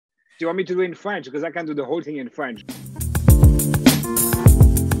you want me to do it in French? Because I can do the whole thing in French.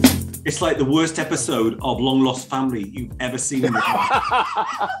 It's like the worst episode of Long Lost Family you've ever seen in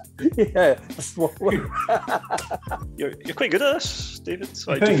Yeah. You're quite good at this, David.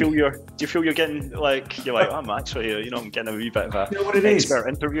 Like, do you feel you're getting like I'm actually I'm getting a wee bit of an expert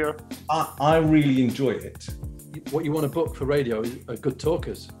interviewer. I really enjoy it. What you want to book for radio are good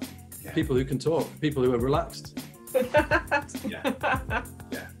talkers, people who can talk, people who are relaxed. Yeah.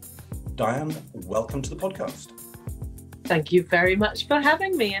 Diane, welcome to the podcast. Thank you very much for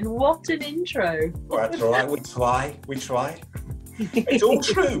having me, and what an intro. That's all right, we try. It's all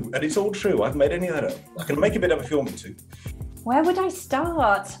true, and it's all true. I haven't made any of that up. I can make a bit of if you want me to. Where would I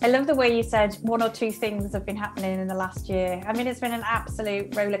start? I love the way you said one or two things have been happening in the last year. I mean, it's been an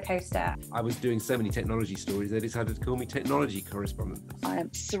absolute roller coaster. I was doing so many technology stories, they decided to call me technology correspondent. I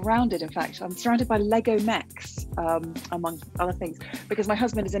am surrounded, I'm surrounded by Lego mechs, among other things, because my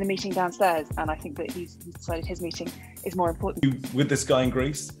husband is in a meeting downstairs, and I think that he's decided his meeting is more important. You with this guy in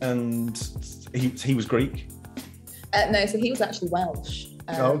Greece, and he was Greek? No, so he was actually Welsh.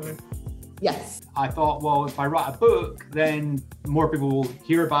 Okay. Yes. I thought, well, if I write a book, then more people will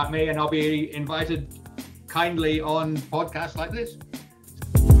hear about me and I'll be invited kindly on podcasts like this.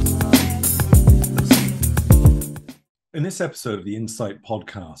 In this episode of the Insight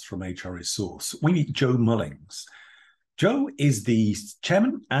podcast from HReSource, we meet Joe Mullings. Joe is the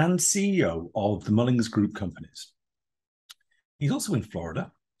chairman and CEO of the Mullings Group companies. He's also in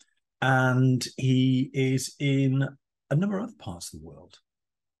Florida, and he is in a number of other parts of the world.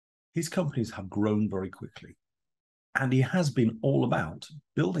 His companies have grown very quickly, and he has been all about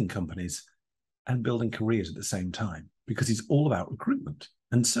building companies and building careers at the same time, because he's all about recruitment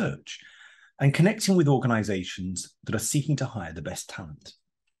and search and connecting with organizations that are seeking to hire the best talent.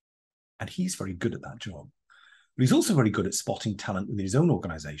 And he's very good at that job. But he's also very good at spotting talent within his own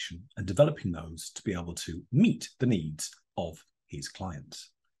organization and developing those to be able to meet the needs of his clients.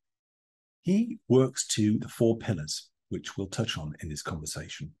 He works to the 4 pillars, which we'll touch on in this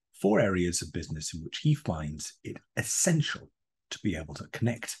conversation. 4 areas of business in which he finds it essential to be able to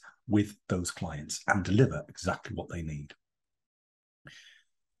connect with those clients and deliver exactly what they need.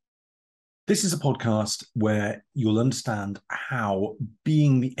 This is a podcast where you'll understand how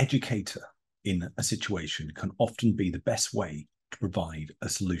being the educator in a situation can often be the best way to provide a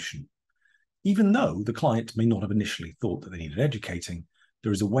solution. Even though the client may not have initially thought that they needed educating,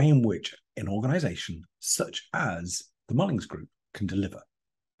 there is a way in which an organization such as the Mullings Group can deliver.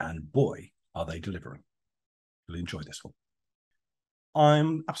 And boy, are they delivering. You'll enjoy this one.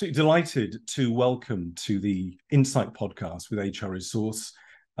 I'm absolutely delighted to welcome to the Insight podcast with HReSource,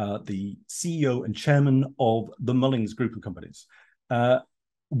 the CEO and chairman of the Mullings Group of companies.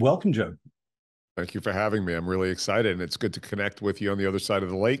 Welcome, Joe. Thank you for having me. I'm really excited, and it's good to connect with you on the other side of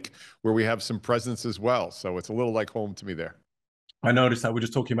the lake, where we have some presence as well. So it's a little like home to me there. I noticed that we're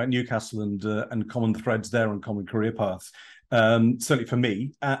just talking about Newcastle and common threads there and common career paths. Certainly for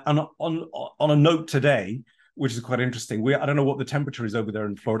me. And on a note today, which is quite interesting, I don't know what the temperature is over there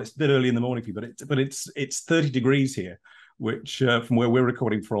in Florida. It's a bit early in the morning for you, but it's 30 degrees here, which from where we're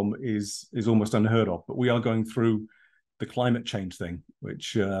recording from is almost unheard of. But we are going through the climate change thing,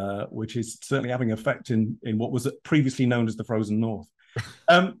 which is certainly having an effect in what was previously known as the frozen north.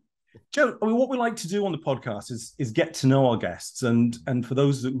 Joe, I mean, what we like to do on the podcast is get to know our guests, and for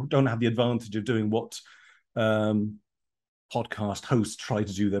those who don't have the advantage of doing what podcast hosts try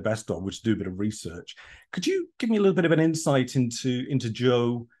to do their best on, which is do a bit of research, could you give me a little bit of an insight into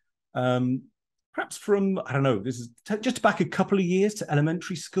Joe? Perhaps from, I don't know, this is just back a couple of years to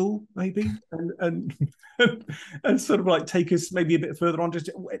elementary school, maybe, and sort of like take us maybe a bit further on. Just,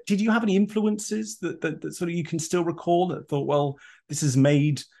 did you have any influences that sort of you can still recall that thought, well, this has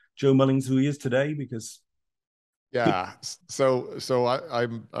made Joe Mullings who he is today? Because I'm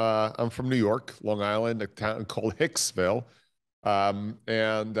from New York, Long Island, a town called Hicksville.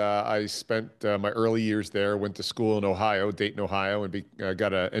 I spent my early years there, went to school in Ohio, Dayton, Ohio, and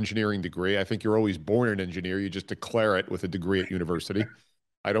got an engineering degree. I think you're always born an engineer. You just declare it with a degree at university.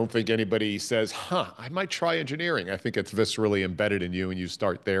 I don't think anybody says, I might try engineering. I think it's viscerally embedded in you, and you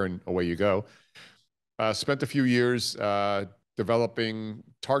start there and away you go. Spent a few years developing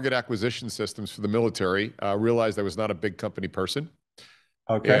target acquisition systems for the military. Realized I was not a big company person.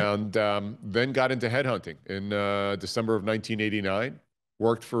 Okay. And then got into headhunting in December of 1989.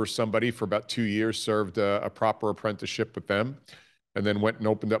 Worked for somebody for about 2 years, served a proper apprenticeship with them, and then went and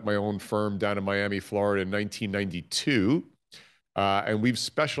opened up my own firm down in Miami, Florida in 1992. And we've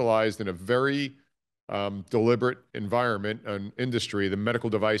specialized in a very deliberate environment and industry, the medical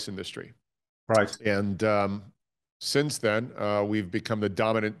device industry. Right. And Since then, we've become the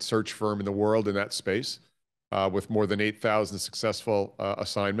dominant search firm in the world in that space, with more than 8,000 successful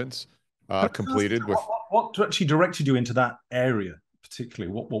assignments completed. What actually directed you into that area,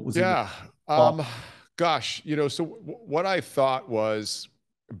 particularly? What was it? Yeah, gosh, so what I thought was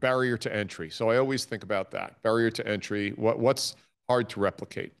barrier to entry. So I always think about that barrier to entry. What's hard to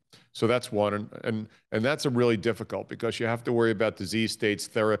replicate? So that's one, and that's a really difficult, because you have to worry about disease states,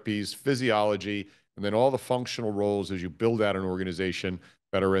 therapies, physiology, and then all the functional roles as you build out an organization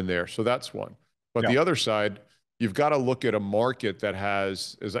that are in there. So that's one. But the other side, you've got to look at a market that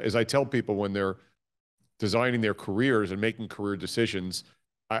has, as I tell people when they're designing their careers and making career decisions,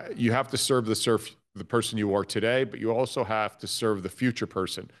 you have to serve the person you are today, but you also have to serve the future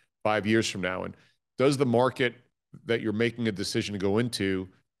person 5 years from now. And does the market that you're making a decision to go into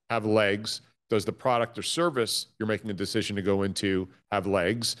have legs? Does the product or service you're making a decision to go into have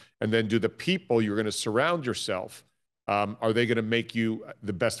legs? And then do the people you're going to surround yourself, are they going to make you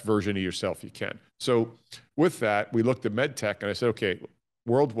the best version of yourself you can? So with that, we looked at medtech, and I said, okay,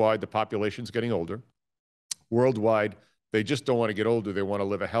 worldwide, the population's getting older. Worldwide, they just don't want to get older. They want to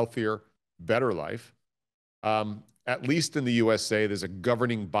live a healthier, better life. At least in the USA, there's a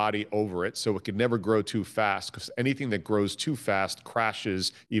governing body over it, so it could never grow too fast, because anything that grows too fast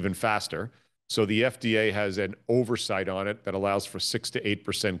crashes even faster. So the FDA has an oversight on it that allows for 6 to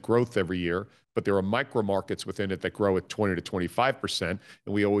 8% growth every year, but there are micro markets within it that grow at 20 to 25%, and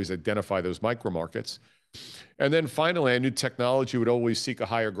we always identify those micro markets. And then finally, I knew technology would always seek a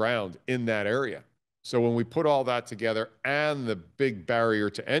higher ground in that area. So when we put all that together and the big barrier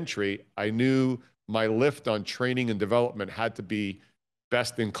to entry, I knew my lift on training and development had to be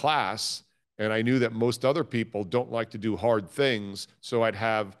best in class. And I knew that most other people don't like to do hard things. So I'd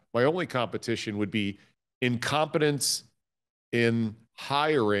have, my only competition would be incompetence in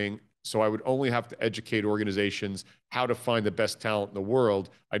hiring. So I would only have to educate organizations how to find the best talent in the world.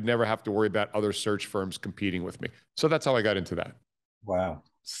 I'd never have to worry about other search firms competing with me. So that's how I got into that. Wow.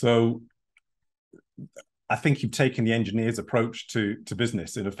 So I think you've taken the engineer's approach to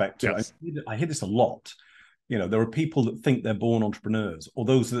business, in effect. Yes. I hear this a lot. There are people that think they're born entrepreneurs, or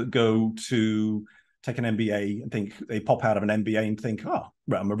those that go to take an MBA and think they pop out of an MBA and think, oh,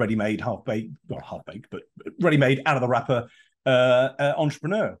 I'm a ready-made, half-baked, not half-baked, but ready-made, out of the wrapper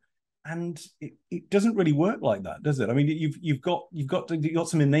entrepreneur. And it doesn't really work like that, does it? I mean, you've got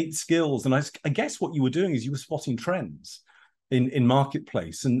some innate skills, and I guess what you were doing is you were spotting trends in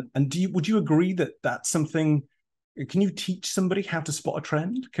marketplace. And would you agree that that's something? Can you teach somebody how to spot a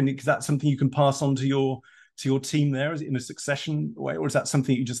trend? Is that something you can pass on to your team there? Is it in a succession way, or is that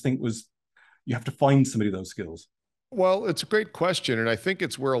something you just think you have to find somebody those skills? Well, it's a great question. And I think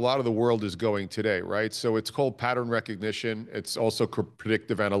it's where a lot of the world is going today, right? So it's called pattern recognition. It's also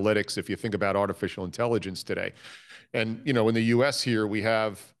predictive analytics, if you think about artificial intelligence today. And, in the US here, we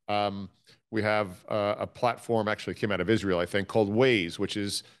have a platform, actually came out of Israel, I think, called Waze, which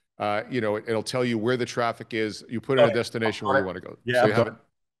is, it'll tell you where the traffic is. You put in a destination where you want to go. Yeah, so you have it.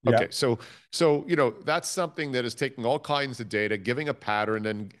 Yeah. Okay, so that's something that is taking all kinds of data, giving a pattern,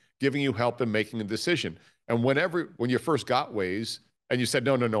 and giving you help in making a decision. And when you first got Waze and you said,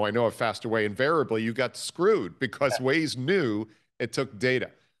 no, I know a faster way, invariably you got screwed, because Waze knew it took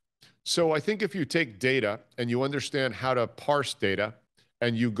data. So I think if you take data and you understand how to parse data,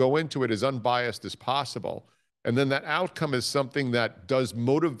 and you go into it as unbiased as possible, and then that outcome is something that does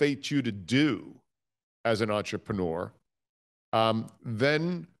motivate you to do as an entrepreneur,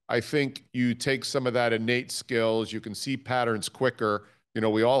 then I think you take some of that innate skills, you can see patterns quicker.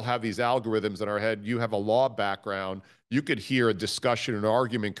 We all have these algorithms in our head. You have a law background. You could hear a discussion, an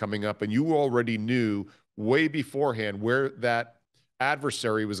argument coming up, and you already knew way beforehand where that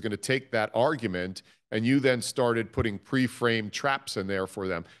adversary was going to take that argument, and you then started putting pre-framed traps in there for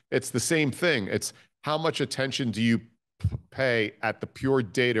them. It's the same thing. It's how much attention do you pay at the pure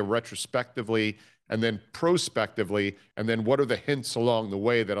data retrospectively and then prospectively, and then what are the hints along the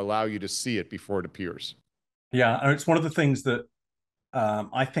way that allow you to see it before it appears? Yeah, and it's one of the things that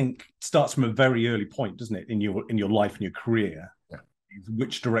I think starts from a very early point, doesn't it, in your life and your career,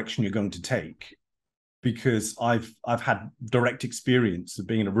 which direction you're going to take. Because I've had direct experience of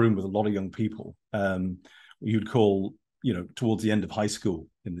being in a room with a lot of young people, you'd call, towards the end of high school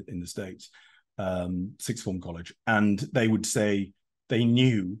in the States, sixth form college, and they would say they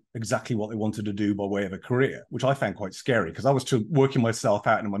knew exactly what they wanted to do by way of a career, which I found quite scary, because I was still working myself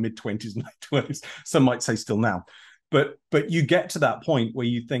out in my mid-20s and late 20s. Some might say still now. But you get to that point where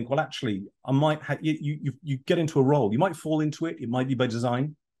you think, well, actually, I might have, you get into a role. You might fall into it. It might be by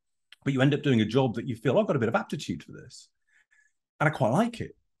design. But you end up doing a job that you feel, I've got a bit of aptitude for this. And I quite like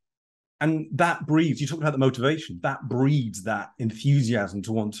it. and that breeds, you talked about the motivation, that breeds that enthusiasm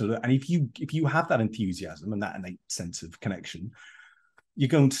to want to learn. And if you have that enthusiasm and that innate sense of connection, you're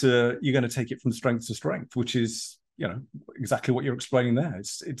going to take it from strength to strength, which is, you know, exactly what you're explaining there.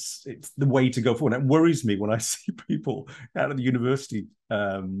 It's the way to go forward. And it worries me when I see people out of the university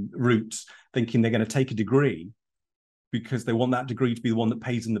routes thinking they're going to take a degree because they want that degree to be the one that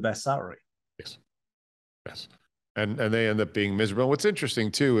pays them the best salary. Yes. And they end up being miserable. What's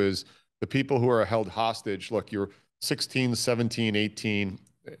interesting too is the people who are held hostage. Look, you're 16, 17, 18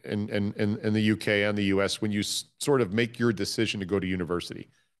 in the UK and the US when you sort of make your decision to go to university.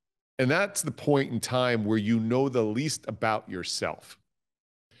 And that's the point in time where you know the least about yourself.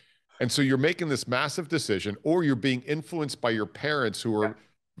 And so you're making this massive decision, or you're being influenced by your parents who are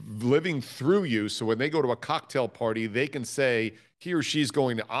living through you. So when they go to a cocktail party, they can say he or she's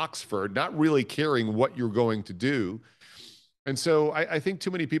going to Oxford, not really caring what you're going to do. And so I think too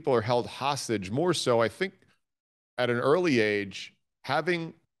many people are held hostage. More so, I think at an early age,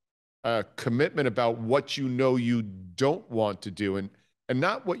 having a commitment about what you know you don't want to do, and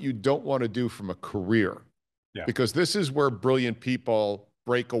not what you don't want to do from a career. Yeah. Because this is where brilliant people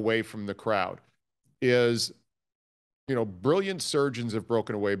break away from the crowd. Is, you know, brilliant surgeons have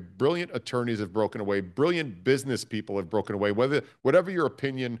broken away, brilliant attorneys have broken away, brilliant business people have broken away. Whatever your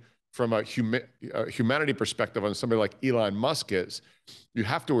opinion from a humanity perspective on somebody like Elon Musk is, you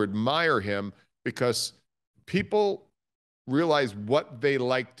have to admire him, because people realize what they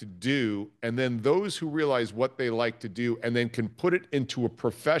like to do, and then those who realize what they like to do and then can put it into a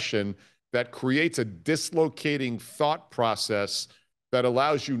profession that creates a dislocating thought process that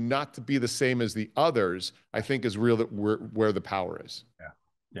allows you not to be the same as the others, I think is real, where the power is.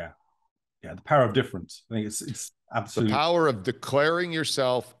 Yeah, the power of difference. I think it's absolutely the power of declaring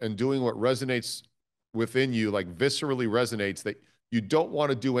yourself and doing what resonates within you, like viscerally resonates, that you don't want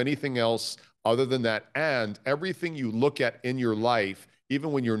to do anything else other than that. And everything you look at in your life,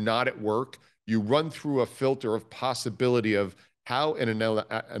 even when you're not at work, you run through a filter of possibility of how in an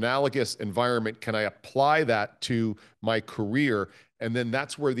analogous environment can I apply that to my career? And then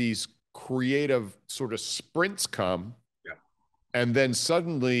that's where these creative sort of sprints come. Yeah. And then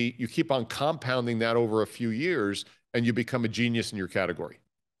suddenly you keep on compounding that over a few years and you become a genius in your category.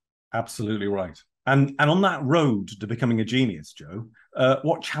 Absolutely right. And on that road to becoming a genius, Joe,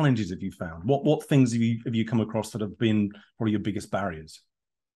 what challenges have you found? What things have you come across that have been probably your biggest barriers?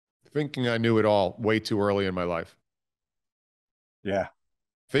 Thinking I knew it all way too early in my life. Yeah.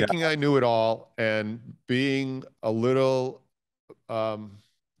 Thinking I knew it all, and being a little,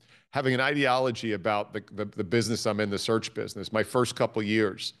 having an ideology about the business I'm in, the search business. My first couple of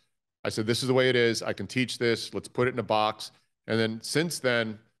years, I said, this is the way it is. I can teach this. Let's put it in a box. And then since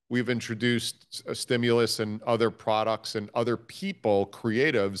then, we've introduced a stimulus and other products and other people,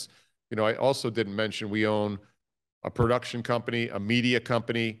 creatives. You know, I also didn't mention we own a production company, a media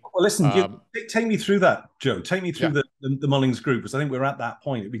company. Well, listen, take me through that, Joe. Take me through the Mullings Group, because I think we're at that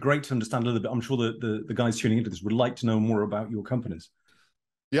point. It'd be great to understand a little bit. I'm sure the guys tuning into this would like to know more about your companies.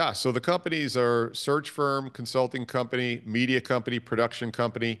 Yeah, so the companies are search firm, consulting company, media company, production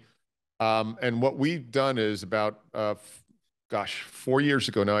company. And what we've done is about, 4 years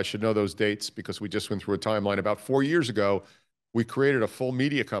ago now, I should know those dates because we just went through a timeline. About 4 years ago, we created a full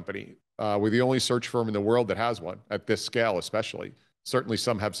media company. We're the only search firm in the world that has one at this scale, especially. Certainly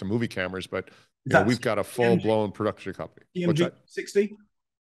some have some movie cameras, but you know, we've got a full-blown production company. TMG 360?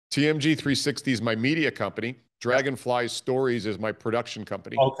 TMG 360 is my media company. Dragonfly Stories is my production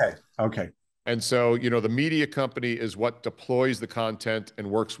company. Okay. And so, you know, the media company is what deploys the content and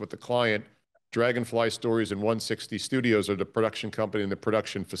works with the client. Dragonfly Stories and 160 Studios are the production company and the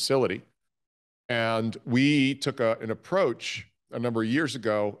production facility. And we took an approach a number of years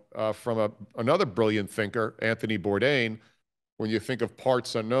ago from another brilliant thinker, Anthony Bourdain. When you think of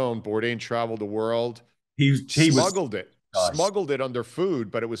parts unknown, Bourdain traveled the world. He smuggled it under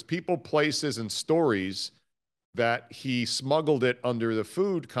food, but it was people, places, and stories that he smuggled it under the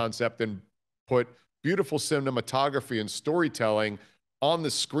food concept and put beautiful cinematography and storytelling on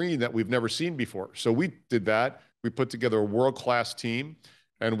the screen that we've never seen before. So we did that. We put together a world-class team,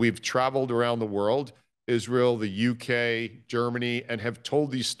 and we've traveled around the world, Israel, the UK, Germany, and have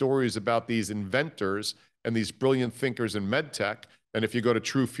told these stories about these inventors and these brilliant thinkers in medtech. And if you go to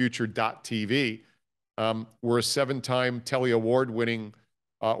truefuture.tv, we're a 7-time Telly Award-winning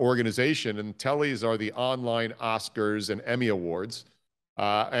organization, and Tellys are the online Oscars and Emmy Awards.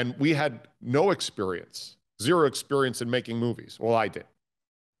 And we had no experience, zero experience in making movies. Well, I did.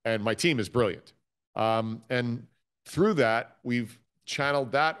 And my team is brilliant. And through that, we've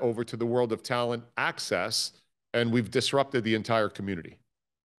channeled that over to the world of talent access, and we've disrupted the entire community.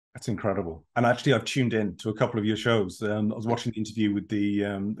 That's incredible. And actually, I've tuned in to a couple of your shows. I was watching the interview with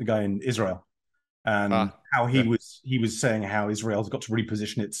the guy in Israel, and how he was saying how Israel's got to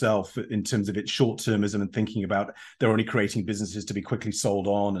reposition itself in terms of its short-termism and thinking about they're only creating businesses to be quickly sold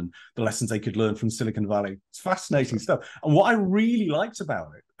on, and the lessons they could learn from Silicon Valley. It's fascinating stuff. And what I really liked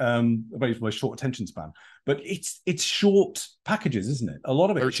about it, about my short attention span, but it's short packages, isn't it? A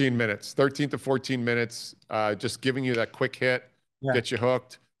lot of it 13 minutes, 13 to 14 minutes, just giving you that quick hit, get you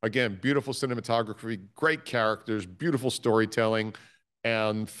hooked. Again, beautiful cinematography, great characters, beautiful storytelling,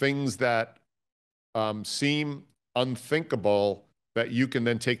 and things that seem unthinkable that you can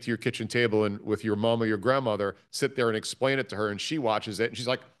then take to your kitchen table and with your mom or your grandmother, sit there and explain it to her, and she watches it and she's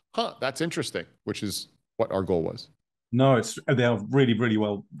like, huh, that's interesting, which is what our goal was. No, they are really, really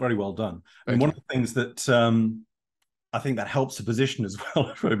very well done. And one of the things that I think that helps the position as well,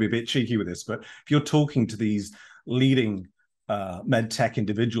 I'm going to be a bit cheeky with this, but if you're talking to these leading med tech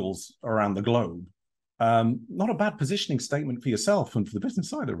individuals around the globe, not a bad positioning statement for yourself and for the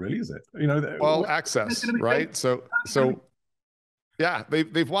business either, really, is it? You know, well, access, right? So yeah,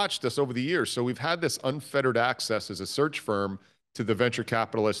 they've watched us over the years. So we've had this unfettered access as a search firm to the venture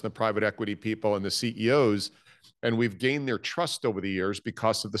capitalists and the private equity people and the CEOs. And we've gained their trust over the years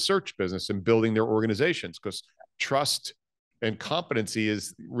because of the search business and building their organizations, because trust and competency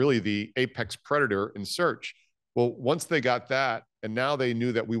is really the apex predator in search. Well, once they got that, and now they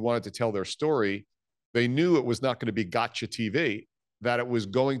knew that we wanted to tell their story, they knew it was not going to be gotcha TV, that it was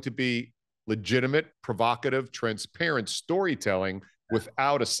going to be legitimate, provocative, transparent storytelling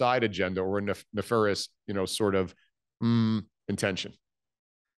without a side agenda or a nefarious, sort of intention.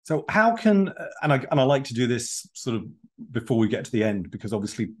 So how can, and I like to do this sort of before we get to the end, because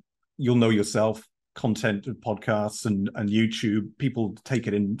obviously you'll know yourself, content and podcasts and YouTube, people take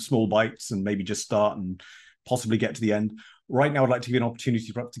it in small bites and maybe just start and possibly get to the end. Right now, I'd like to give you an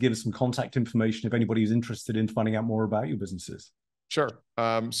opportunity to give us some contact information if anybody is interested in finding out more about your businesses. Sure.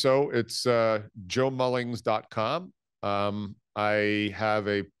 So it's joemullings.com. I have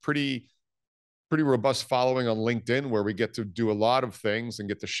a pretty robust following on LinkedIn where we get to do a lot of things and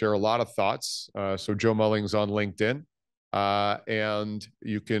get to share a lot of thoughts. So Joe Mullings on LinkedIn. And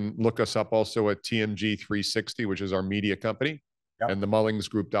you can look us up also at TMG 360, which is our media company, and the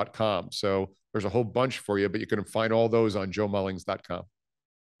mullingsgroup.com. So there's a whole bunch for you, but you can find all those on joemullings.com.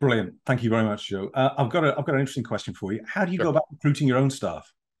 Brilliant. Thank you very much, Joe. I've got an interesting question for you. How do you go about recruiting your own staff?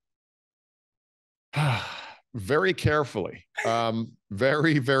 Very carefully.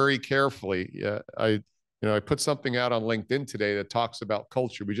 Very, very carefully. I put something out on LinkedIn today that talks about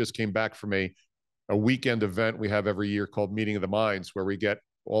culture. We just came back from a weekend event we have every year called Meeting of the Minds, where we get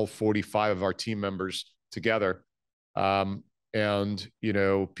all 45 of our team members together. And,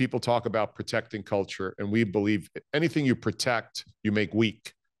 people talk about protecting culture, and we believe anything you protect, you make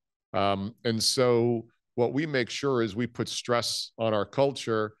weak. And so what we make sure is we put stress on our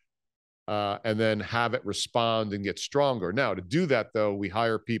culture and then have it respond and get stronger. Now, to do that, though, we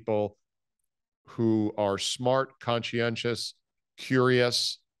hire people who are smart, conscientious,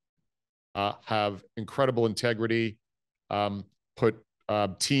 curious, have incredible integrity, put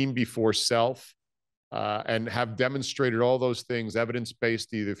team before self, and have demonstrated all those things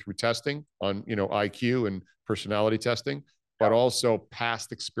evidence-based either through testing on IQ and personality testing, but also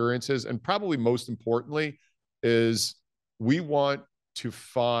past experiences. And probably most importantly is we want to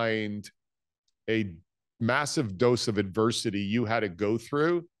find a massive dose of adversity you had to go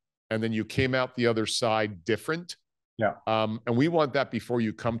through, and then you came out the other side different. Yeah. And we want that before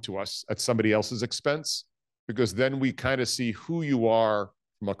you come to us at somebody else's expense, because then we kind of see who you are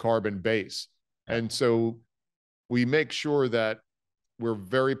from a carbon base. And so we make sure that we're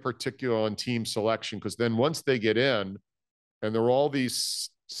very particular on team selection, because then once they get in, and they're all these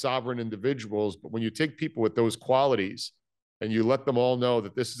sovereign individuals, but when you take people with those qualities and you let them all know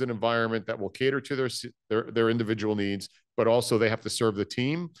that this is an environment that will cater to their individual needs, but also they have to serve the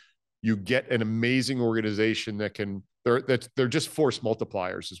team, you get an amazing organization that they're just force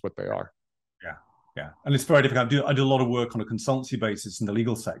multipliers is what they are. Yeah. Yeah. And it's very difficult. I do a lot of work on a consultancy basis in the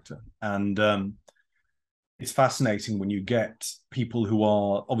legal sector. And it's fascinating when you get people who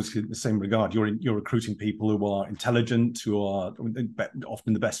are obviously in the same regard. You're recruiting people who are intelligent, who are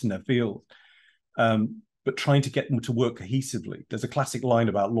often the best in their field, but trying to get them to work cohesively. There's a classic line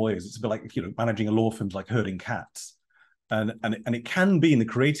about lawyers. It's a bit like, managing a law firm is like herding cats. And it can be in the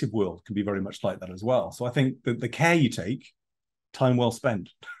creative world, can be very much like that as well. So I think that the care you take, time well spent.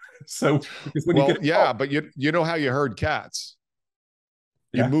 So when but you know how you herd cats?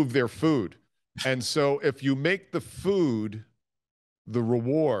 You move their food. And so if you make the food the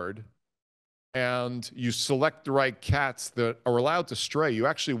reward, and you select the right cats that are allowed to stray. You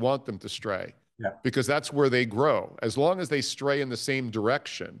actually want them to stray, because that's where they grow. As long as they stray in the same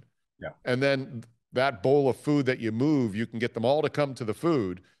direction, and then that bowl of food that you move, you can get them all to come to the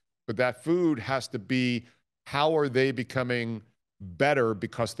food, but that food has to be, how are they becoming better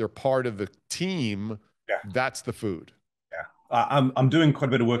because they're part of the team? That's the food. I'm doing quite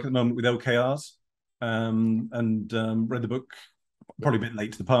a bit of work at the moment with OKRs, and read the book, probably a bit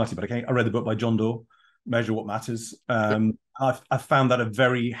late to the party, but I read the book by John Doerr, Measure What Matters. I found that a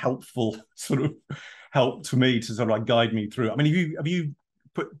very helpful sort of help to me to sort of like guide me through. I mean, have you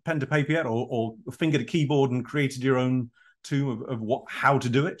put pen to paper yet, or fingered a keyboard and created your own tune of how to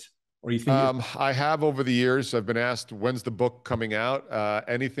do it? Or you think I have over the years. I've been asked, when's the book coming out?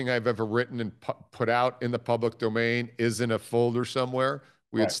 Anything I've ever written and put out in the public domain is in a folder somewhere.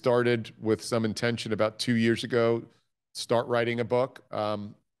 We had started with some intention about 2 years ago, start writing a book.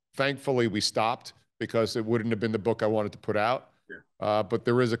 Thankfully, we stopped because it wouldn't have been the book I wanted to put out. But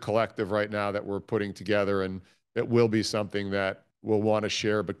there is a collective right now that we're putting together, and it will be something that we'll want to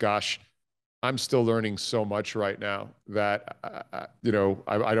share. But gosh, I'm still learning so much right now that,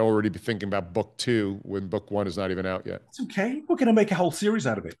 I'd already be thinking about book 2 when book 1 is not even out yet. It's okay. We're going to make a whole series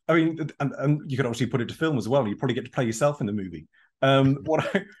out of it. I mean, and you could obviously put it to film as well. You probably get to play yourself in the movie. Brad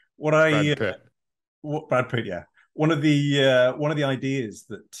Pitt, yeah. One of the ideas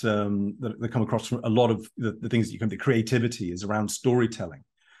that come across from a lot of the things that you can do, creativity, is around storytelling.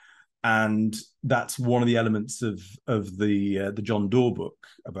 And that's one of the elements of the John Doerr book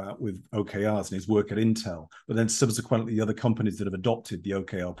with OKRs and his work at Intel, but then subsequently the other companies that have adopted the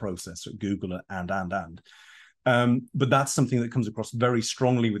OKR process at Google but that's something that comes across very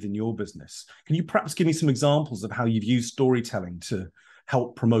strongly within your business. Can you perhaps give me some examples of how you've used storytelling to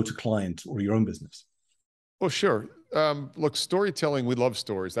help promote a client or your own business? Well, sure. Look, storytelling, we love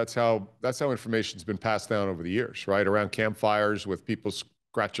stories. That's how information's been passed down over the years, right? Around campfires with people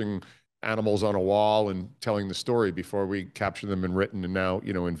scratching animals on a wall and telling the story before we capture them in written and now,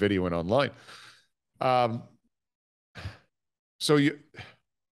 in video and online. So you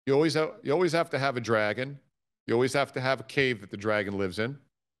always have to have a dragon. You always have to have a cave that the dragon lives in,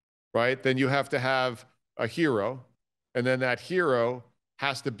 right? Then you have to have a hero, and then that hero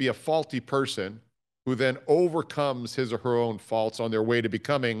has to be a faulty person who then overcomes his or her own faults on their way to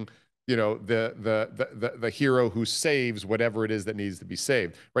becoming, the hero who saves whatever it is that needs to be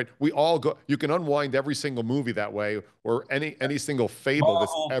saved, right? We all go. You can unwind every single movie that way, or any single fable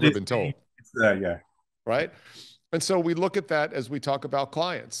that's ever been told. It's there, yeah. Right. And so we look at that as we talk about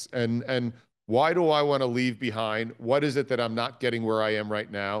clients, and why do I want to leave behind? What is it that I'm not getting where I am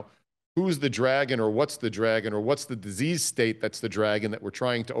right now? Who's the dragon, or what's the dragon, or what's the disease state that's the dragon that we're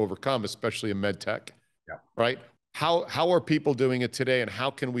trying to overcome, especially in medtech, right? How are people doing it today, and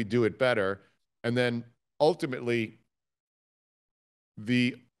how can we do it better? And then ultimately,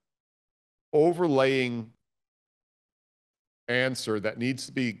 the overlaying answer that needs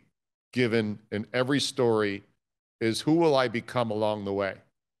to be given in every story is, who will I become along the way?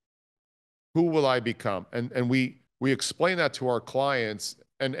 Who will I become? And we explain that to our clients.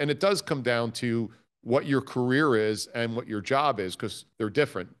 And it does come down to what your career is and what your job is, because they're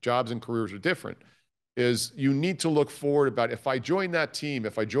different. Jobs and careers are different. Is you need to look forward about, if I join that team,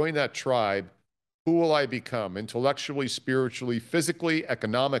 if I join that tribe, who will I become? Intellectually, spiritually, physically,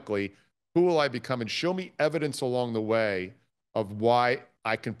 economically, who will I become? And show me evidence along the way of why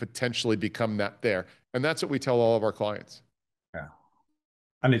I can potentially become that there. And that's what we tell all of our clients. Yeah.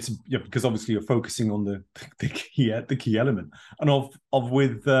 And it's because obviously you're focusing on the key element, and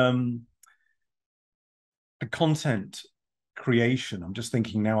with the content creation. I'm just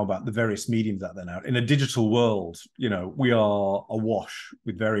thinking now about the various mediums out there now. In a digital world, we are awash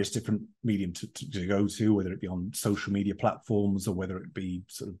with various different mediums to go to, whether it be on social media platforms or whether it be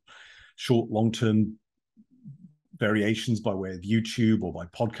sort of short, long-term variations by way of YouTube or by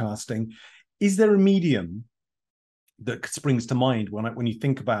podcasting. Is there a medium that springs to mind when you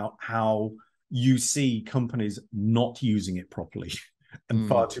think about how you see companies not using it properly, and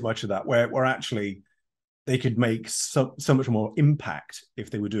far too much of that, where actually they could make so much more impact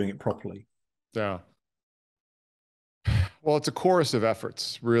if they were doing it properly? Yeah. Well, it's a chorus of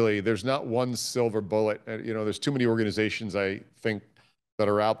efforts, really. There's not one silver bullet. There's too many organizations, I think, that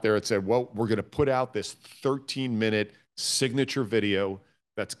are out there that said, well, we're going to put out this 13-minute signature video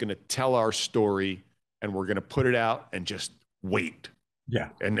that's going to tell our story, and we're going to put it out and just wait. Yeah.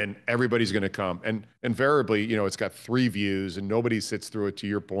 And then everybody's going to come. And invariably, it's got 3 views, and nobody sits through it, to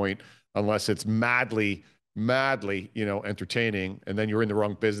your point, unless it's madly, entertaining. And then you're in the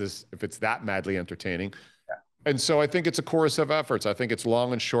wrong business if it's that madly entertaining. And so I think it's a chorus of efforts. I think it's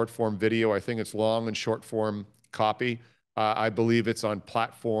long and short form video. I think it's long and short form copy. I believe it's on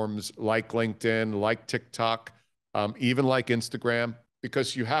platforms like LinkedIn, like TikTok, even like Instagram,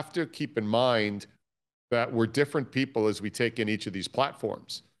 because you have to keep in mind that we're different people as we take in each of these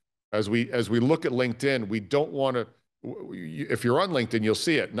platforms. As we look at LinkedIn, we don't want to, if you're on LinkedIn, you'll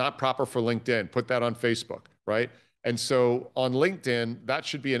see it, not proper for LinkedIn, put that on Facebook, right? And so on LinkedIn, that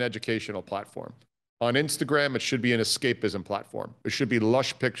should be an educational platform. On Instagram, it should be an escapism platform. It should be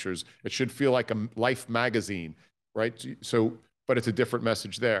lush pictures. It should feel like a Life magazine, right? So, but it's a different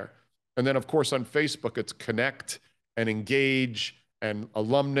message there. And then of course on Facebook, it's connect and engage and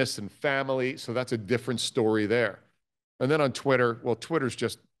alumnus and family. So that's a different story there. And then on Twitter, well, Twitter's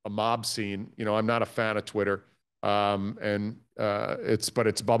just a mob scene. You know, I'm not a fan of Twitter. But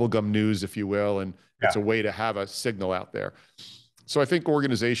it's bubblegum news, if you will. And it's a way to have a signal out there. So I think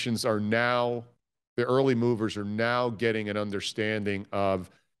organizations are now, the early movers are now getting an understanding of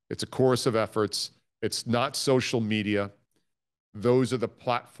it's a chorus of efforts. It's not social media. Those are the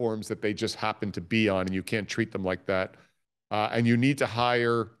platforms that they just happen to be on, and you can't treat them like that. And you need to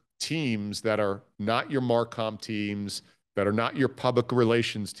hire teams that are not your Marcom teams, that are not your public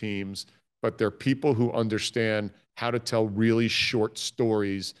relations teams, but they're people who understand how to tell really short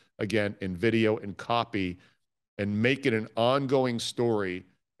stories, again, in video and copy, and make it an ongoing story.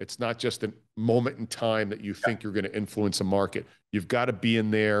 It's not just a moment in time that you think you're going to influence a market. You've got to be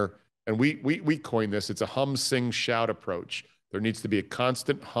in there. And we coined this. It's a hum, sing, shout approach. There needs to be a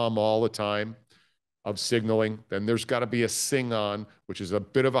constant hum all the time of signaling. Then there's got to be a sing on, which is a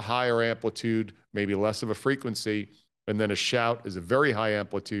bit of a higher amplitude, maybe less of a frequency. And then a shout is a very high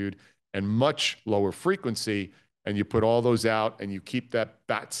amplitude and much lower frequency. And you put all those out and you keep that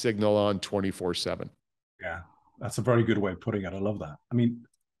bat signal on 24/7. Yeah, that's a very good way of putting it. I love that. I mean,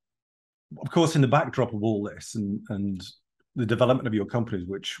 of course, in the backdrop of all this and the development of your companies,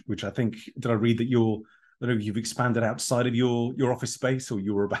 which I think, did I read that you've expanded outside of your office space, or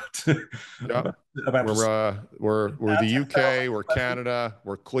you were about to? We're the UK, we're Canada,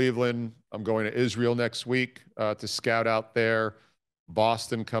 we're Cleveland. I'm going to Israel next week to scout out there.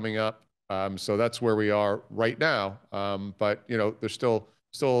 Boston coming up. So that's where we are right now. But you know, there's still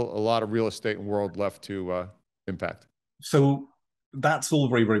a lot of real estate and world left to impact. So that's all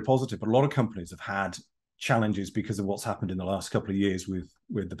very, very positive. But a lot of companies have had challenges because of what's happened in the last couple of years with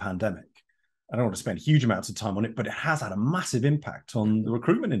the pandemic. I don't want to spend huge amounts of time on it, but it has had a massive impact on the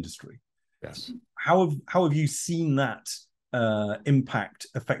recruitment industry. Yes. How have you seen that impact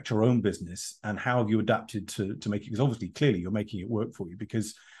affect your own business, and how have you adapted to make it? Because obviously, clearly, you're making it work for you,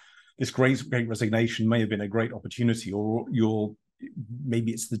 because this great resignation may have been a great opportunity, or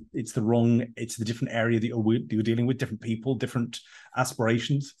maybe it's the different area that you're dealing with, different people, different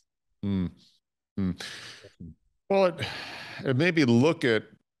aspirations. Well, it maybe look at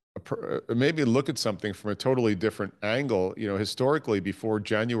something from a totally different angle. You know, historically, before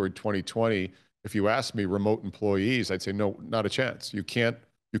January 2020, if you asked me remote employees, I'd say no, not a chance. You can't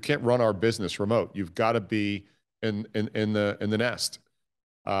run our business remote. You've got to be in the nest.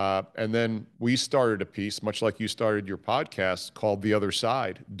 And then we started a piece, much like you started your podcast, called The Other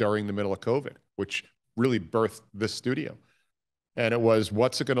Side during the middle of COVID, which really birthed this studio. And it was,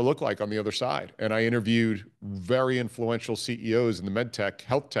 what's it going to look like on the other side? And I interviewed very influential CEOs in the medtech,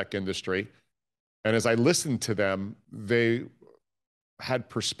 health tech industry. And as I listened to them, they had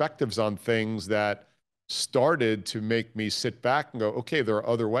perspectives on things that started to make me sit back and go, okay, there are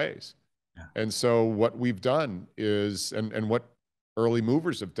other ways. Yeah. And so what we've done is, and what early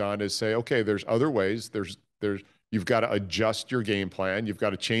movers have done is say, okay, there's other ways. You've got to adjust your game plan. You've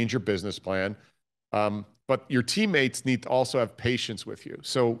got to change your business plan. But your teammates need to also have patience with you.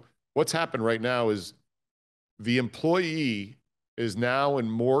 So what's happened right now is the employee is now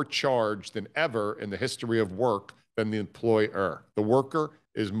in more charge than ever in the history of work than the employer. The worker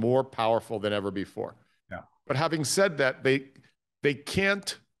is more powerful than ever before. Yeah. But having said that, they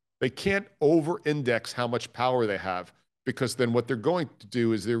can't over-index how much power they have, because then what they're going to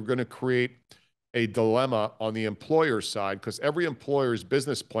do is they're going to create a dilemma on the employer side, because every employer's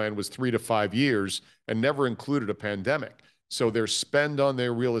business plan was 3 to 5 years and never included a pandemic. So their spend on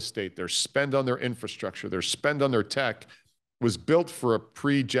their real estate, their spend on their infrastructure, their spend on their tech was built for a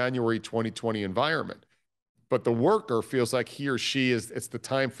pre-January 2020 environment. But the worker feels like he or she it's the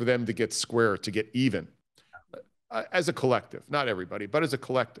time for them to get square, to get even as a collective, not everybody, but as a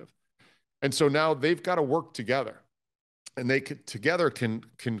collective. And so now they've got to work together, and they together can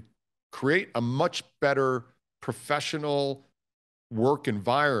create a much better professional work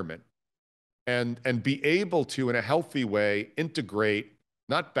environment and be able to, in a healthy way, integrate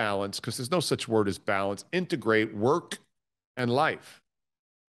not balance, because there's no such word as balance, integrate work and life,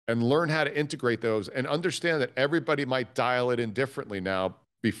 and learn how to integrate those, and understand that everybody might dial it in differently now.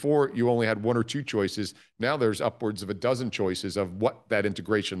 Before, you only had one or two choices. Now there's upwards of a dozen choices of what that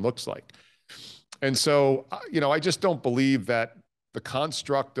integration looks like. And so, I just don't believe that the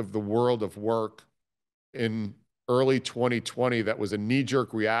construct of the world of work in early 2020, that was a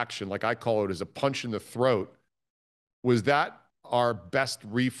knee-jerk reaction, like I call it, as a punch in the throat, was that our best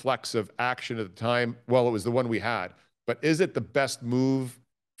reflexive action at the time? Well, it was the one we had. But is it the best move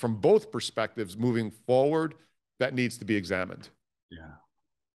from both perspectives moving forward? That needs to be examined. Yeah.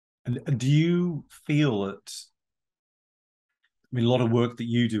 And do you feel that, I mean, a lot of work that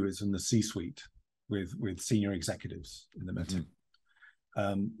you do is in the C-suite with senior executives in the medtech.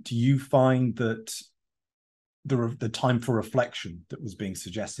 Do you find that the time for reflection that was being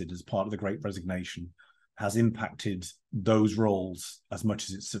suggested as part of the Great Resignation has impacted those roles as much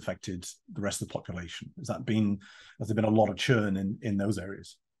as it's affected the rest of the population? Has there been a lot of churn in those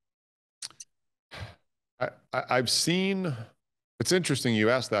areas? I've seen, it's interesting you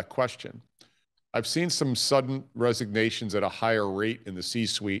asked that question. I've seen some sudden resignations at a higher rate in the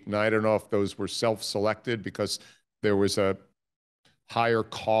C-suite, and I don't know if those were self-selected because there was a higher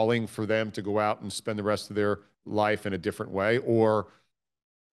calling for them to go out and spend the rest of their life in a different way, or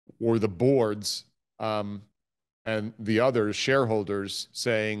the boards and the other shareholders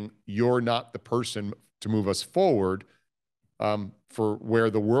saying, you're not the person to move us forward for where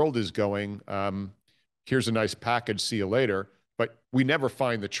the world is going. Here's a nice package, see you later. But we never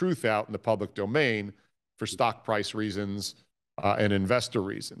find the truth out in the public domain for stock price reasons and investor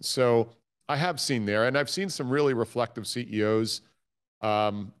reasons. So I have seen there, and I've seen some really reflective CEOs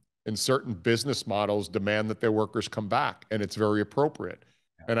in certain business models demand that their workers come back, and it's very appropriate.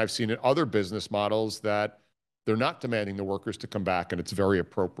 And I've seen in other business models that they're not demanding the workers to come back, and it's very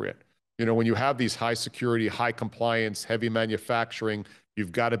appropriate. When you have these high security, high compliance, heavy manufacturing,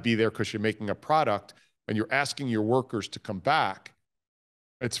 you've got to be there because you're making a product, and you're asking your workers to come back.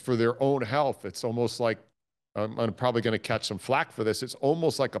 It's for their own health. It's almost like, I'm probably going to catch some flack for this, it's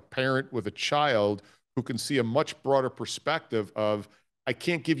almost like a parent with a child who can see a much broader perspective of, I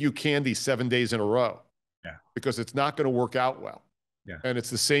can't give you candy 7 days in a row because it's not going to work out well. And it's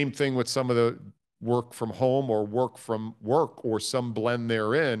the same thing with some of the work from home or work from work or some blend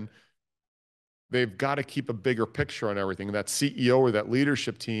therein. They've got to keep a bigger picture on everything. And that CEO or that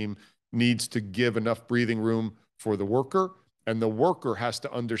leadership team needs to give enough breathing room for the worker. And the worker has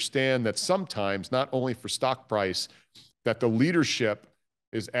to understand that sometimes, not only for stock price, that the leadership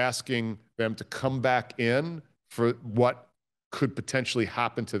is asking them to come back in for what could potentially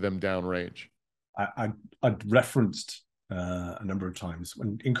happen to them downrange. I'd referenced a number of times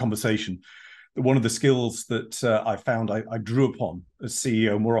in conversation that one of the skills that I found I drew upon as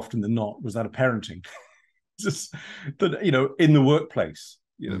CEO more often than not was that of parenting. Just that, in the workplace,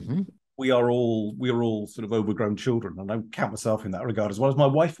 we are all sort of overgrown children, and I count myself in that regard as well, as my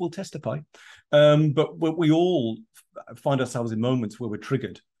wife will testify. But we all find ourselves in moments where we're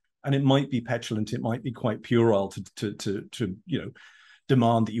triggered, and it might be petulant, it might be quite puerile to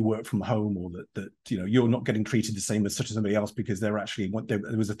demand that you work from home, or that you're not getting treated the same as such as somebody else because they're actually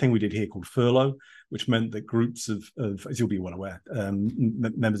there was a thing we did here called furlough, which meant that groups of as you'll be well aware,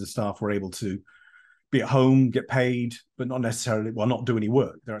 members of staff were able to be at home, get paid, but not necessarily, not do any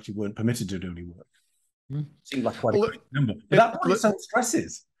work. They actually weren't permitted to do any work. Seemed like quite a quick number. But that probably sounds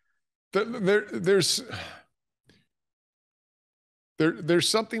stresses. There's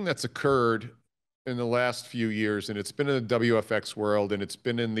something that's occurred in the last few years, and it's been in the WFX world, and it's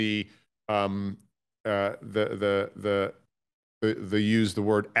been in the use the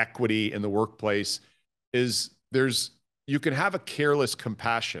word equity in the workplace, is you can have a careless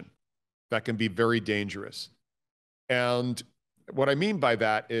compassion that can be very dangerous. And what I mean by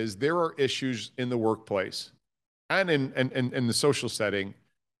that is there are issues in the workplace and in the social setting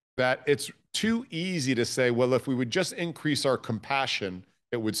that it's too easy to say, well, if we would just increase our compassion,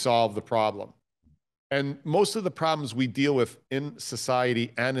 it would solve the problem. And most of the problems we deal with in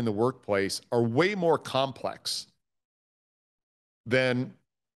society and in the workplace are way more complex than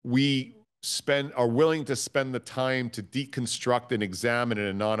we are willing to spend the time to deconstruct and examine in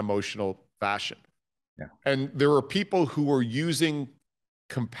a non-emotional fashion. And there are people who are using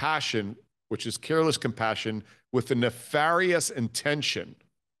compassion, which is careless compassion, with a nefarious intention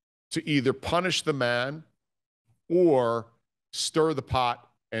to either punish the man or stir the pot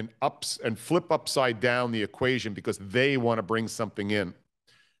and flip upside down the equation because they want to bring something in.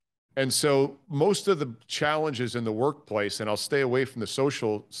 And so most of the challenges in the workplace, and I'll stay away from the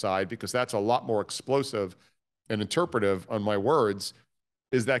social side because that's a lot more explosive and interpretive on my words,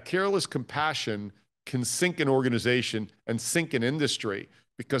 is that careless compassion can sink an organization and sink an industry,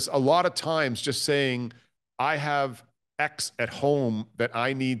 because a lot of times just saying, I have X at home that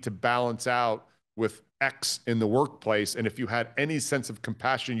I need to balance out with X in the workplace. And if you had any sense of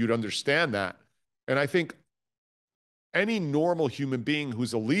compassion, you'd understand that. And I think any normal human being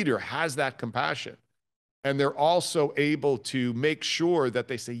who's a leader has that compassion. And they're also able to make sure that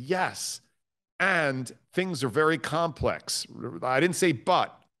they say, yes, and things are very complex. I didn't say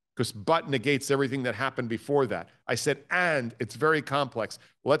but, because but negates everything that happened before that. I said, and it's very complex.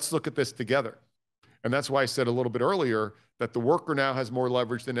 Let's look at this together. And that's why I said a little bit earlier that the worker now has more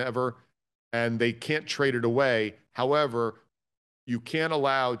leverage than ever, and they can't trade it away. However, you can't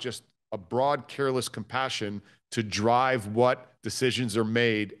allow just a broad, careless compassion to drive what decisions are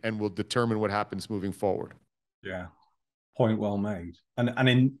made and will determine what happens moving forward. Yeah, point well made.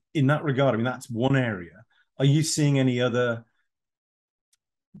 And in that regard, I mean, that's one area. Are you seeing any other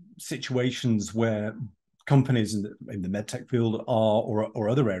situations where companies in the medtech field are, or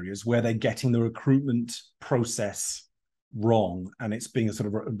other areas where they're getting the recruitment process wrong, and it's being a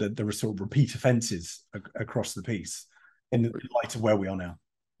sort of, there are sort of repeat offenses across the piece in light of where we are now?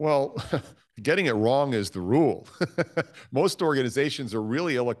 Well, getting it wrong is the rule. Most organizations are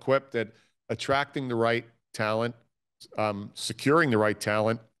really ill-equipped at attracting the right talent, securing the right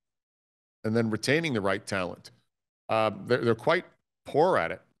talent, and then retaining the right talent. They're quite poor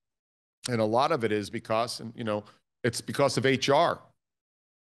at it. And a lot of it is because, and it's because of HR.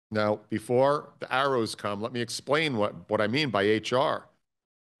 Now, before the arrows come, let me explain what I mean by HR.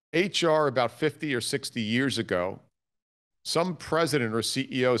 HR, about 50 or 60 years ago, some president or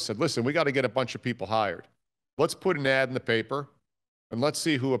CEO said, listen, we got to get a bunch of people hired. Let's put an ad in the paper and let's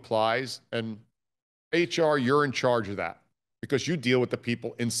see who applies. And HR, you're in charge of that because you deal with the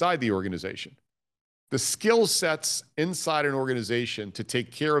people inside the organization. The skill sets inside an organization to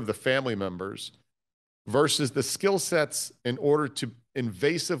take care of the family members versus the skill sets in order to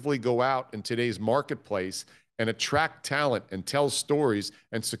invasively go out in today's marketplace and attract talent and tell stories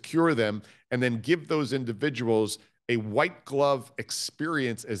and secure them, and then give those individuals a white glove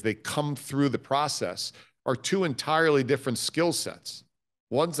experience as they come through the process, are two entirely different skill sets.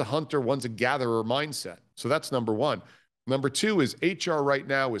 One's a hunter, one's a gatherer mindset. So that's number one. Number two is HR right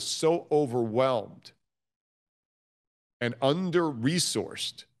now is so overwhelmed and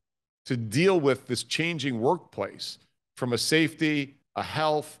under-resourced to deal with this changing workplace from a safety, a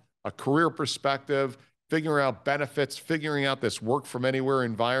health, a career perspective, figuring out benefits, figuring out this work from anywhere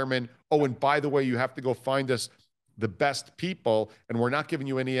environment. Oh, and by the way, you have to go find us the best people, and we're not giving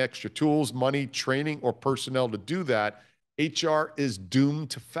you any extra tools, money, training, or personnel to do that. HR is doomed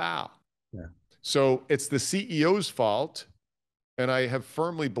to fail. Yeah. So it's the CEO's fault, and I have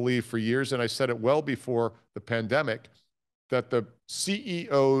firmly believed for years, and I said it well before the pandemic, that the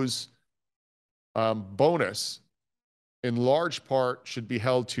CEO's bonus in large part should be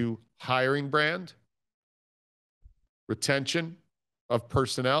held to hiring brand, retention of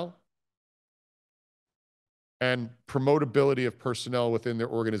personnel, and promotability of personnel within their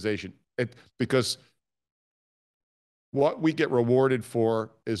organization. Because what we get rewarded for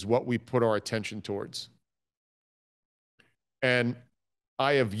is what we put our attention towards. And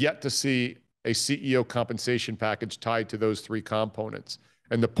I have yet to see a CEO compensation package tied to those three components.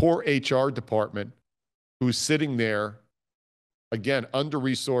 And the poor HR department who's sitting there, again,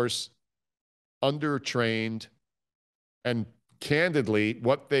 under-resourced, under-trained, and candidly,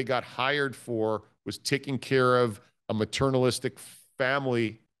 what they got hired for was taking care of a maternalistic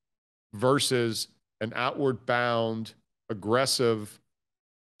family versus an outward-bound, aggressive,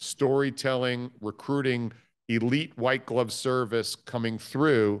 storytelling, recruiting, elite white glove service coming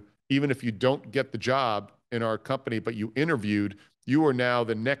through. Even if you don't get the job in our company, but you interviewed, you are now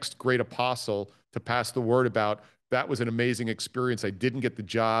the next great apostle to pass the word about, that was an amazing experience. I didn't get the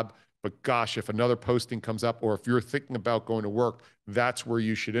job, but gosh, if another posting comes up, or if you're thinking about going to work, that's where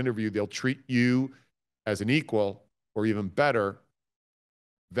you should interview. They'll treat you as an equal or even better.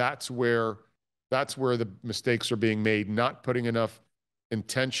 That's where the mistakes are being made, not putting enough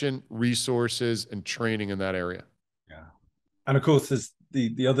intention, resources, and training in that area. Yeah. And of course, there's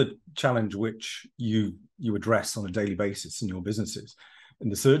the other challenge which you address on a daily basis in your businesses, in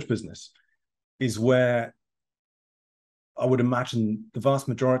the search business, is where I would imagine the vast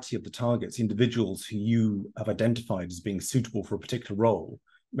majority of the targets, individuals who you have identified as being suitable for a particular role,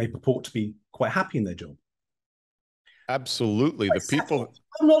 may purport to be quite happy in their job. Absolutely. The people.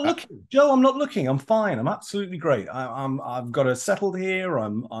 I'm not looking, Joe. I'm not looking. I'm fine. I'm absolutely great. I've got it settled here.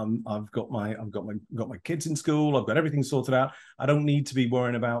 I've got my kids in school. I've got everything sorted out. I don't need to be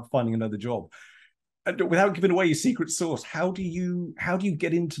worrying about finding another job. without giving away your secret sauce, how do you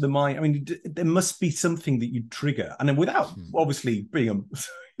get into the mind? I mean, there must be something that you trigger, and then without obviously being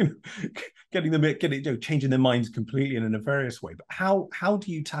changing their minds completely in a nefarious way. But how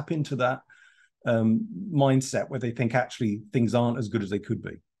do you tap into that mindset where they think actually things aren't as good as they could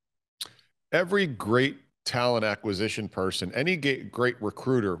be? Every great talent acquisition person, any great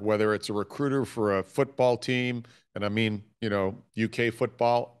recruiter, whether it's a recruiter for a football team, and I mean, UK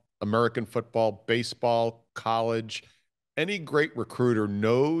football, American football, baseball, college, any great recruiter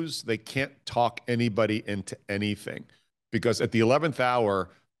knows they can't talk anybody into anything, because at the 11th hour,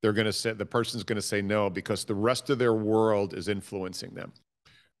 the person's going to say no, because the rest of their world is influencing them.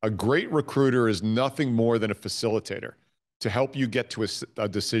 A great recruiter is nothing more than a facilitator to help you get to a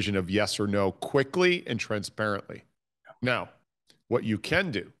decision of yes or no quickly and transparently. Now, what you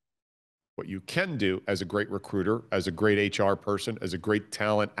can do as a great recruiter, as a great HR person, as a great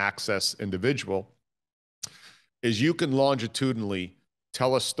talent access individual, is you can longitudinally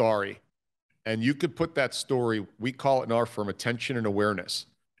tell a story, and you could put that story, we call it in our firm, attention and awareness.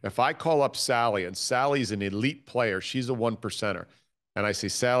 If I call up Sally, and Sally's an elite player, she's a 1%er, and I say,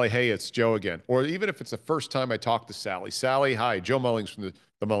 Sally, hey, it's Joe again. Or even if it's the first time I talk to Sally, Sally, hi, Joe Mullings from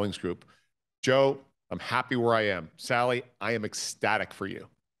the Mullings Group. Joe, I'm happy where I am. Sally, I am ecstatic for you.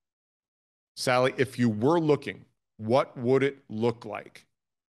 Sally, if you were looking, what would it look like?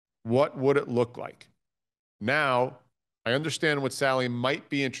 What would it look like? Now, I understand what Sally might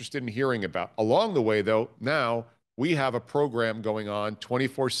be interested in hearing about. Along the way, though, now we have a program going on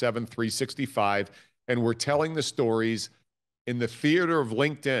 24/7, 365, and we're telling the stories in the theater of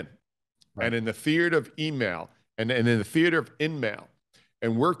LinkedIn, right, and in the theater of email, and in the theater of in-mail.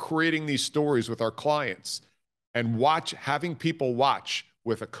 And we're creating these stories with our clients and having people watch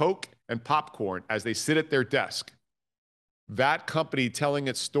with a Coke and popcorn as they sit at their desk. That company telling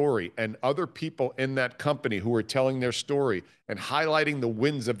its story, and other people in that company who are telling their story and highlighting the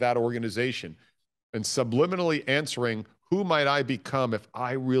wins of that organization, and subliminally answering, who might I become if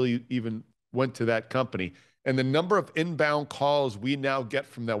I really even went to that company? And the number of inbound calls we now get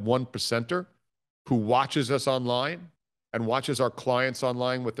from that 1%er who watches us online and watches our clients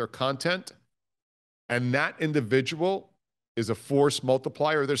online with their content, and that individual is a force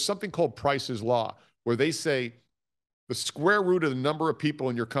multiplier. There's something called Price's Law, where they say the square root of the number of people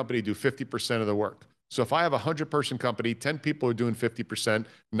in your company do 50% of the work. So if I have a 100-person company, 10 people are doing 50%,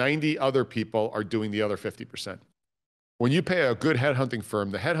 90 other people are doing the other 50%. When you pay a good headhunting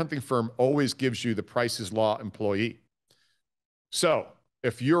firm, the headhunting firm always gives you the Price's Law employee. So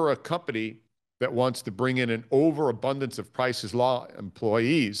if you're a company that wants to bring in an overabundance of Price's Law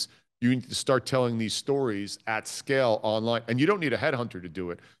employees, you need to start telling these stories at scale online. And you don't need a headhunter to do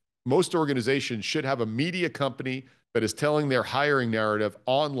it. Most organizations should have a media company that is telling their hiring narrative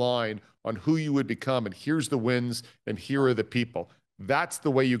online on who you would become, and here's the wins, and here are the people. That's the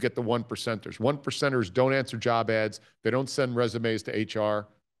way you get the 1%ers. 1%ers don't answer job ads. They don't send resumes to HR,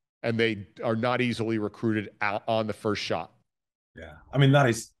 and they are not easily recruited out on the first shot. Yeah. I mean, that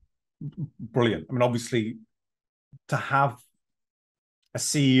is brilliant. I mean, obviously, to have a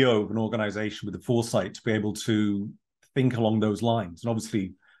CEO of an organization with the foresight to be able to think along those lines, and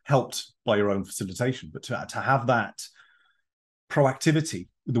obviously helped by your own facilitation, but to have that proactivity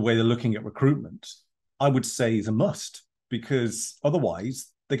with the way they're looking at recruitment, I would say is a must, because otherwise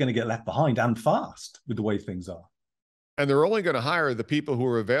they're going to get left behind, and fast, with the way things are. And they're only going to hire the people who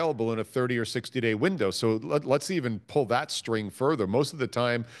are available in a 30 or 60-day window. So let's even pull that string further. Most of the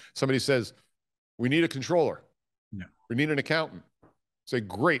time, somebody says, we need a controller. Yeah. We need an accountant. Say,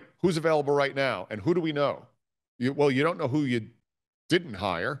 great, who's available right now? And who do we know? Well, you don't know who you didn't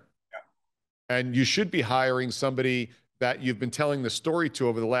hire. Yeah. And you should be hiring somebody that you've been telling the story to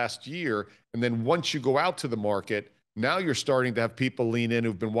over the last year. And then once you go out to the market, now you're starting to have people lean in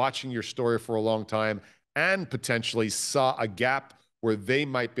who've been watching your story for a long time and potentially saw a gap where they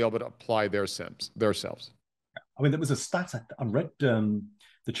might be able to apply themselves. I mean, there was a stat I read,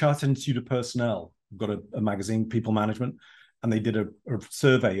 the Chartered Institute of Personnel got a magazine, People Management, and they did a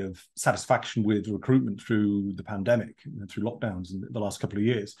survey of satisfaction with recruitment through the pandemic, through lockdowns in the last couple of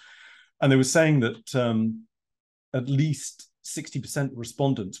years. And they were saying that at least 60% of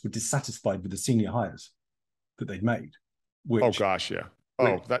respondents were dissatisfied with the senior hires that they'd made. Which, oh gosh, yeah.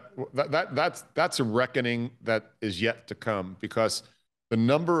 Oh, that's a reckoning that is yet to come, because the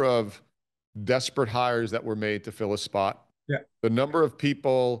number of desperate hires that were made to fill a spot, yeah, the number of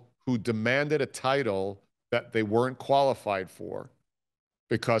people who demanded a title that they weren't qualified for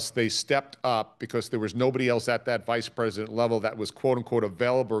because they stepped up because there was nobody else at that vice president level that was quote unquote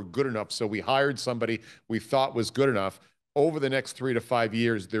available or good enough. So we hired somebody we thought was good enough. over the next 3 to 5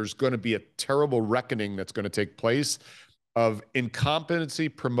 years, there's going to be a terrible reckoning that's going to take place of incompetency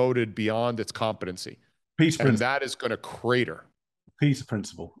promoted beyond its competency. And that is going to crater. Peter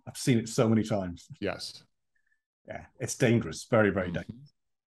principle. I've seen it so many times. Yes. Yeah, it's dangerous. Very, very dangerous.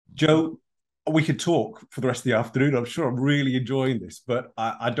 Joe, we could talk for the rest of the afternoon. I'm sure I'm really enjoying this, but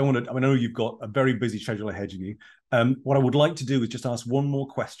I don't want to. I know you've got a very busy schedule ahead of you. What I would like to do is just ask one more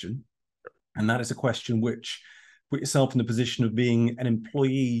question, and that is a question which put yourself in the position of being an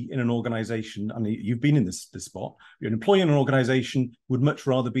employee in an organization. I mean, you've been in this spot. You're an employee in an organization, would much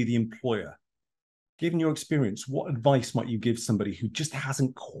rather be the employer. Given your experience, what advice might you give somebody who just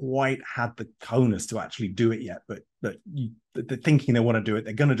hasn't quite had the cojones to actually do it yet, but they're thinking they want to do it,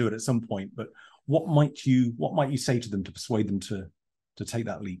 they're going to do it at some point, but what might you say to them to persuade them to take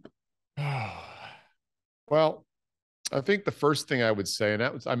that leap? Well, I think the first thing I would say, and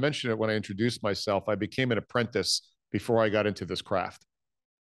that was, I mentioned it when I introduced myself, I became an apprentice before I got into this craft.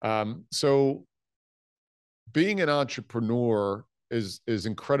 So being an entrepreneur is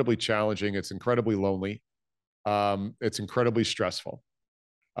incredibly challenging. It's incredibly lonely. It's incredibly stressful.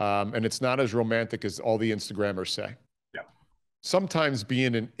 And it's not as romantic as all the Instagrammers say. Yeah. Sometimes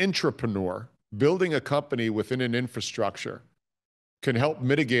being an intrapreneur, building a company within an infrastructure, can help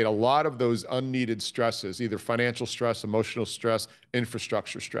mitigate a lot of those unneeded stresses, either financial stress, emotional stress,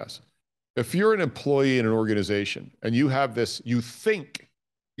 infrastructure stress. If you're an employee in an organization and you have this, you think,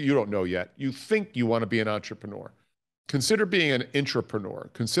 you don't know yet, you think you want to be an entrepreneur, consider being an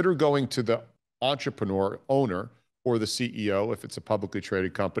intrapreneur. Consider going to the entrepreneur, owner, or the CEO, if it's a publicly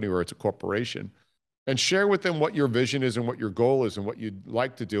traded company or it's a corporation, and share with them what your vision is and what your goal is and what you'd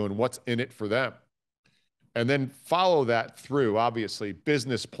like to do and what's in it for them. And then follow that through, obviously,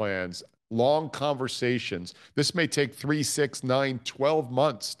 business plans, long conversations. This may take 3, 6, 9, 12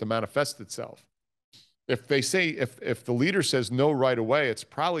 months to manifest itself. If they say, if the leader says no right away, it's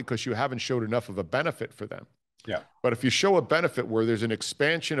probably because you haven't showed enough of a benefit for them. Yeah. But if you show a benefit where there's an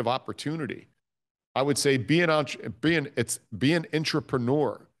expansion of opportunity, I would say be an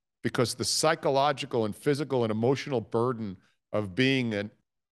intrapreneur, because the psychological and physical and emotional burden of being an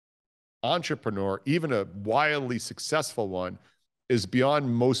entrepreneur, even a wildly successful one, is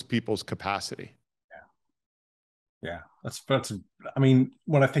beyond most people's capacity. Yeah, that's. I mean,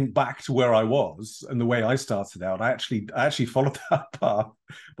 when I think back to where I was and the way I started out, I actually followed that path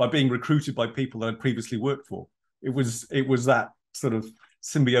by being recruited by people that I'd previously worked for. It was that sort of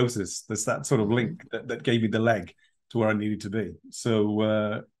symbiosis. There's that sort of link that gave me the leg to where I needed to be.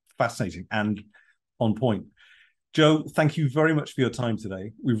 So fascinating and on point. Joe, thank you very much for your time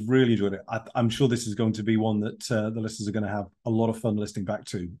today. We've really enjoyed it. I'm sure this is going to be one that the listeners are going to have a lot of fun listening back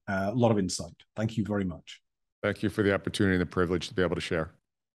to, a lot of insight. Thank you very much. Thank you for the opportunity and the privilege to be able to share.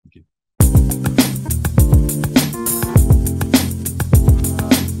 Thank you.